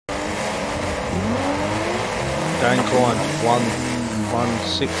Dan Klein's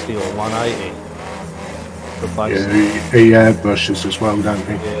 160 or 180. The base. Yeah, he airbrushes as well, don't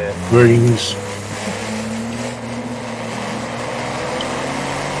he? Yeah. Greens.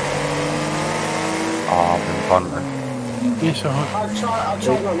 Oh, I'm in front of him. Yes, alright. I'll try not to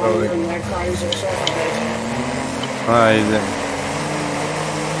be in there crazy, so if I did. Oh, he's in.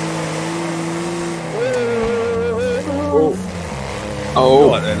 Oh.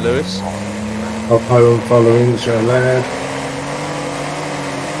 Right then, Lewis. I'll follow in, so lad.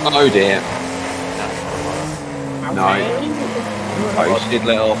 Oh dear. No. Oh, you did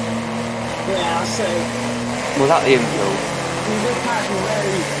let off. Yeah, I see. Was that the infield? You did pass me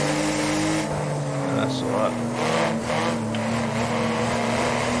very. That's alright.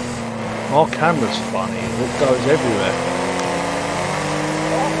 My camera's funny, it goes everywhere.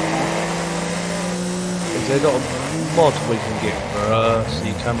 Is there not a mod we can get for so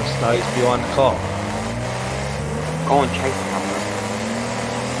your camera stays behind the car? Go on, chase the camera.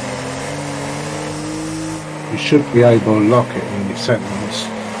 You should be able to lock it in your settings.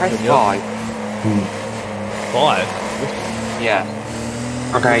 Press Yep. 5. 5? Yeah.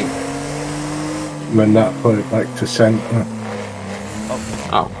 Okay. When that put it back to centre.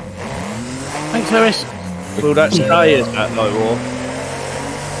 Oh. Thanks, Lewis. Will that stay as that though, or?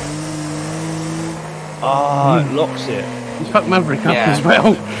 Ah, it locks it. He's fucked Maverick up Yeah. as well.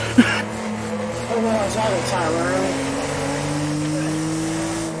 Oh, no, it's out of time, right?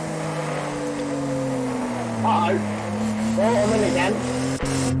 Uh-oh. Well, I'm in again.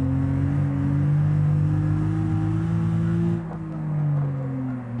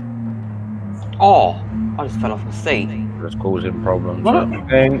 Oh, I just fell off the seat. That's causing problems. What?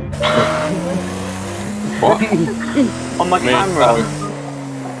 What? On my camera.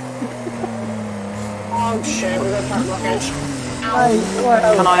 Oh, shit, we're going to pack luggage.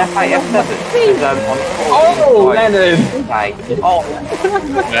 Can I have F7? Oh, Lennon! Okay. Oh,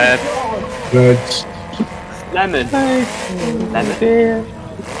 Birds. lemon. Lemon.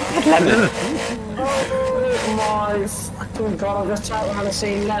 Lemon. Oh my fucking god, I've just turned around and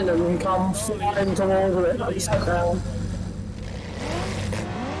seen Lennon and come flying towards it. Like, sat down.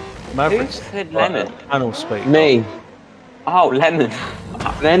 Who Maverick's said lemon? panel speak. Me. Oh, lemon.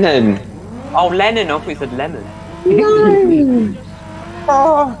 Lennon! Oh, Lennon. I thought you said lemon. No!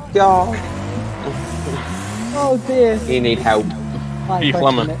 Oh, God. Oh, dear. You need help. Beef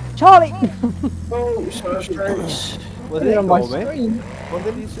lemon. Charlie! Oh, so strange. Was it on my screen? What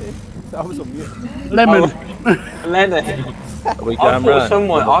did you say? I was on mute. Lemon. Lemon. Are we I going thought round?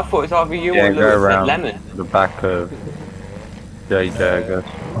 someone. I thought it was either you Yeah, or go Lewis said around lemon. the back of JJ, I guess.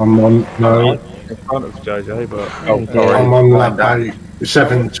 I'm on, no, In front of JJ, but... Oh, sorry. I'm on lap down. 8.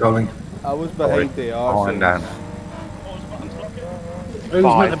 7, sorry. I was Sorry. behind the Going down. Who's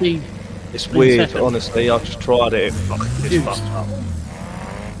meant to be... It's weird, honestly, I just tried it, it's fucked up.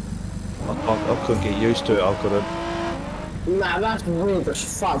 I couldn't get used to it, I couldn't. Nah, that's weird as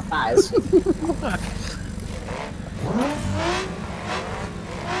fuck, that is. I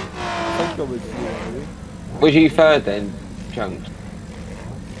think I was here. Was you third then, Chunks?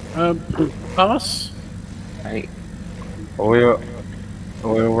 Pass? Right. Are we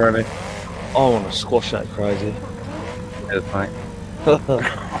all ready? I want to squash that crazy. Yes, mate.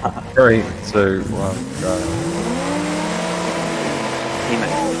 3, 2, 1, go.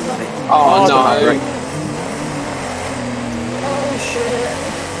 Oh, no. Oh shit.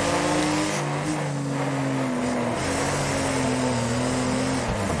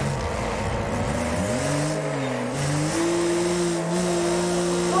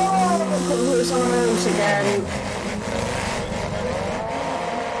 Oh, it's on else again.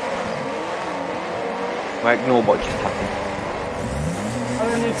 Well, ignore what just happened. I'm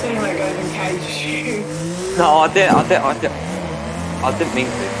only a teammate going in case you. No, I didn't mean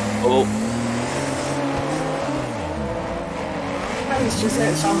to. Oh, He's just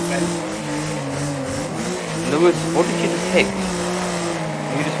hit something. Lewis, what did you just hit?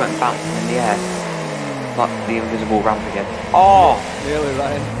 You just went bouncing in the air. Like the invisible ramp again. Oh! Nearly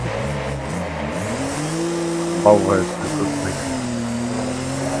Ryan. Volvo's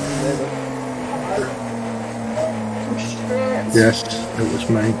Shit. Yes, it was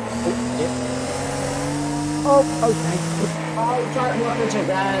me. Oh, okay. Oh, try to work it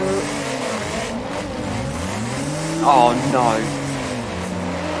again. Oh no.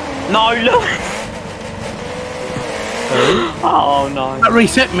 No, look! Oh no. That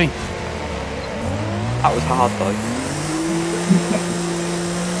reset me. That was hard though.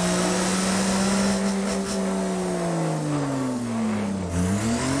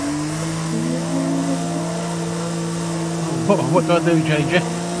 What do I do, JJ?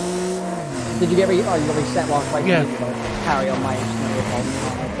 Did you get you got reset whilst waiting? Yeah. Carry on, mate. It's not your fault.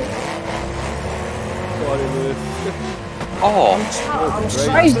 Sorry, Lewis. Oh,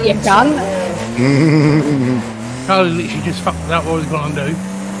 Crazy, you cunt! Charlie literally just fucked out what I was going to do.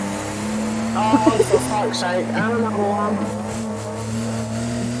 Oh, for fuck's sake, and another one.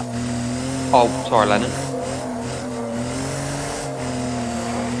 oh, sorry, Lennon.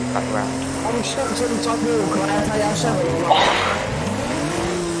 Back around. I'm stuck to the top wall, can I tell you how 7 or not?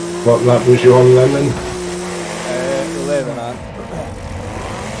 What lap was you on, Lemon? 11, man.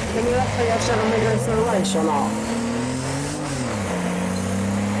 Can you tell you how 7 we go through a race or not?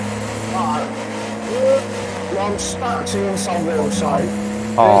 Right. Well, I'm stuck to the inside wheel, so...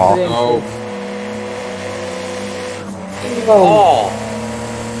 Oh, Oh,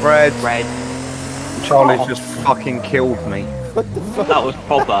 Red. red. Charlie's just fucking killed me. That was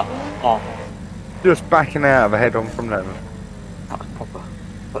proper. Oh, Just backing out of a head on from Lemon. that was proper.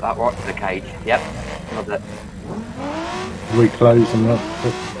 Put that right to the cage. Yep, love it. We closing up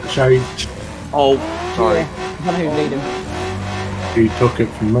the shade. Oh, sorry. I don't know who's leading. You took it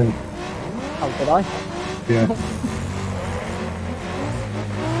from me. Oh, did I? Yeah.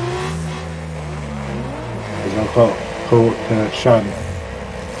 Because I got caught Sean.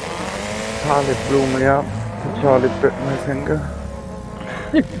 Charlie blew me up. Charlie bit my finger.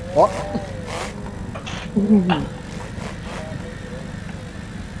 What?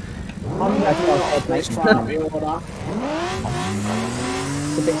 I'm That's not what I said, this mate. front of the order.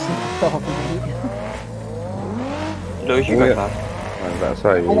 It's a bit soft. Lewis, you Oh, go yeah. first. I was about to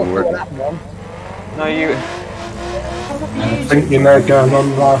say, you I'm not already. sure that one. No, you. I think you're now going on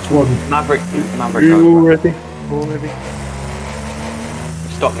the last one. Maverick You go already? Already?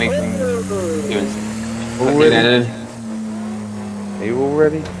 first. Stop me from doing Already? Are you all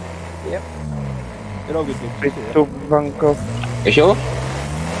ready? You're all good, dude. Pistol Bunker. You sure?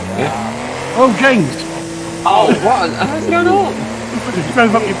 Oh, James! Oh, what? What's going on? You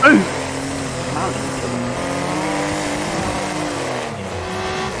drove up your boot.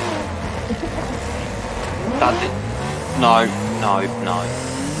 That's it. No, no, no.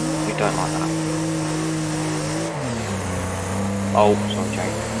 We don't like that. Oh, sorry,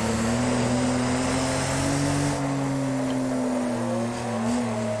 James.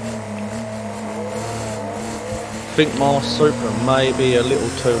 I think my super may be a little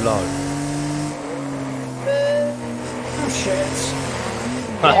too low. Oh, shit.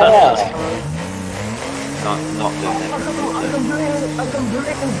 Not doing I can bring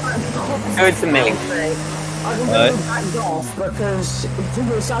it back off. it. Good to me. I can bring it back off because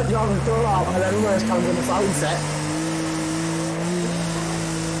people decide to have a throw out and then worse comes in the phone set.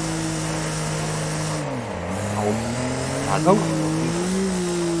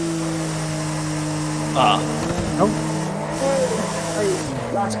 Oh. Hey,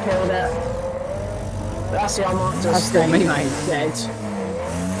 that's killed it. That's the unlocked That's still me, mate. dead.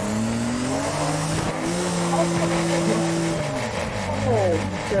 Oh,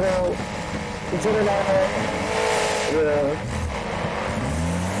 get out. Get it out. Yeah.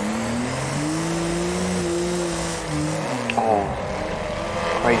 Oh.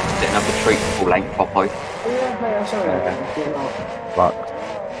 Crazy setting up a treat full length Popo. Yeah, hey, I'm sorry. Fuck.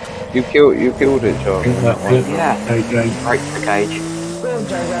 You killed it, I Charlie. think that's it. Yeah. JJ. Right to the cage. Go on,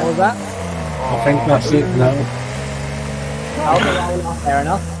 JJ. What was that? I think that's it now. Fair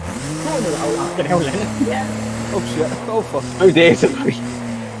enough. Good hell, Lennon. Oh shit. Oh fuck. Oh dear.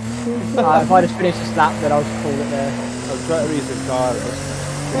 If I just finish this lap, then I'll just call it there. I'm trying to raise the car.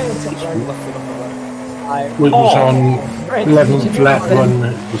 It's lifting up a bit. We was on Red, 11th lap then.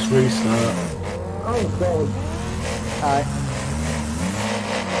 when it was restart. Oh, God.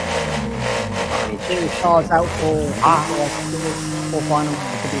 Two cars out for final. It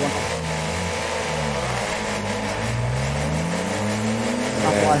could be one.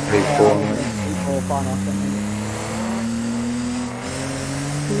 That's why I three, say, four. 3, 4 final. I think.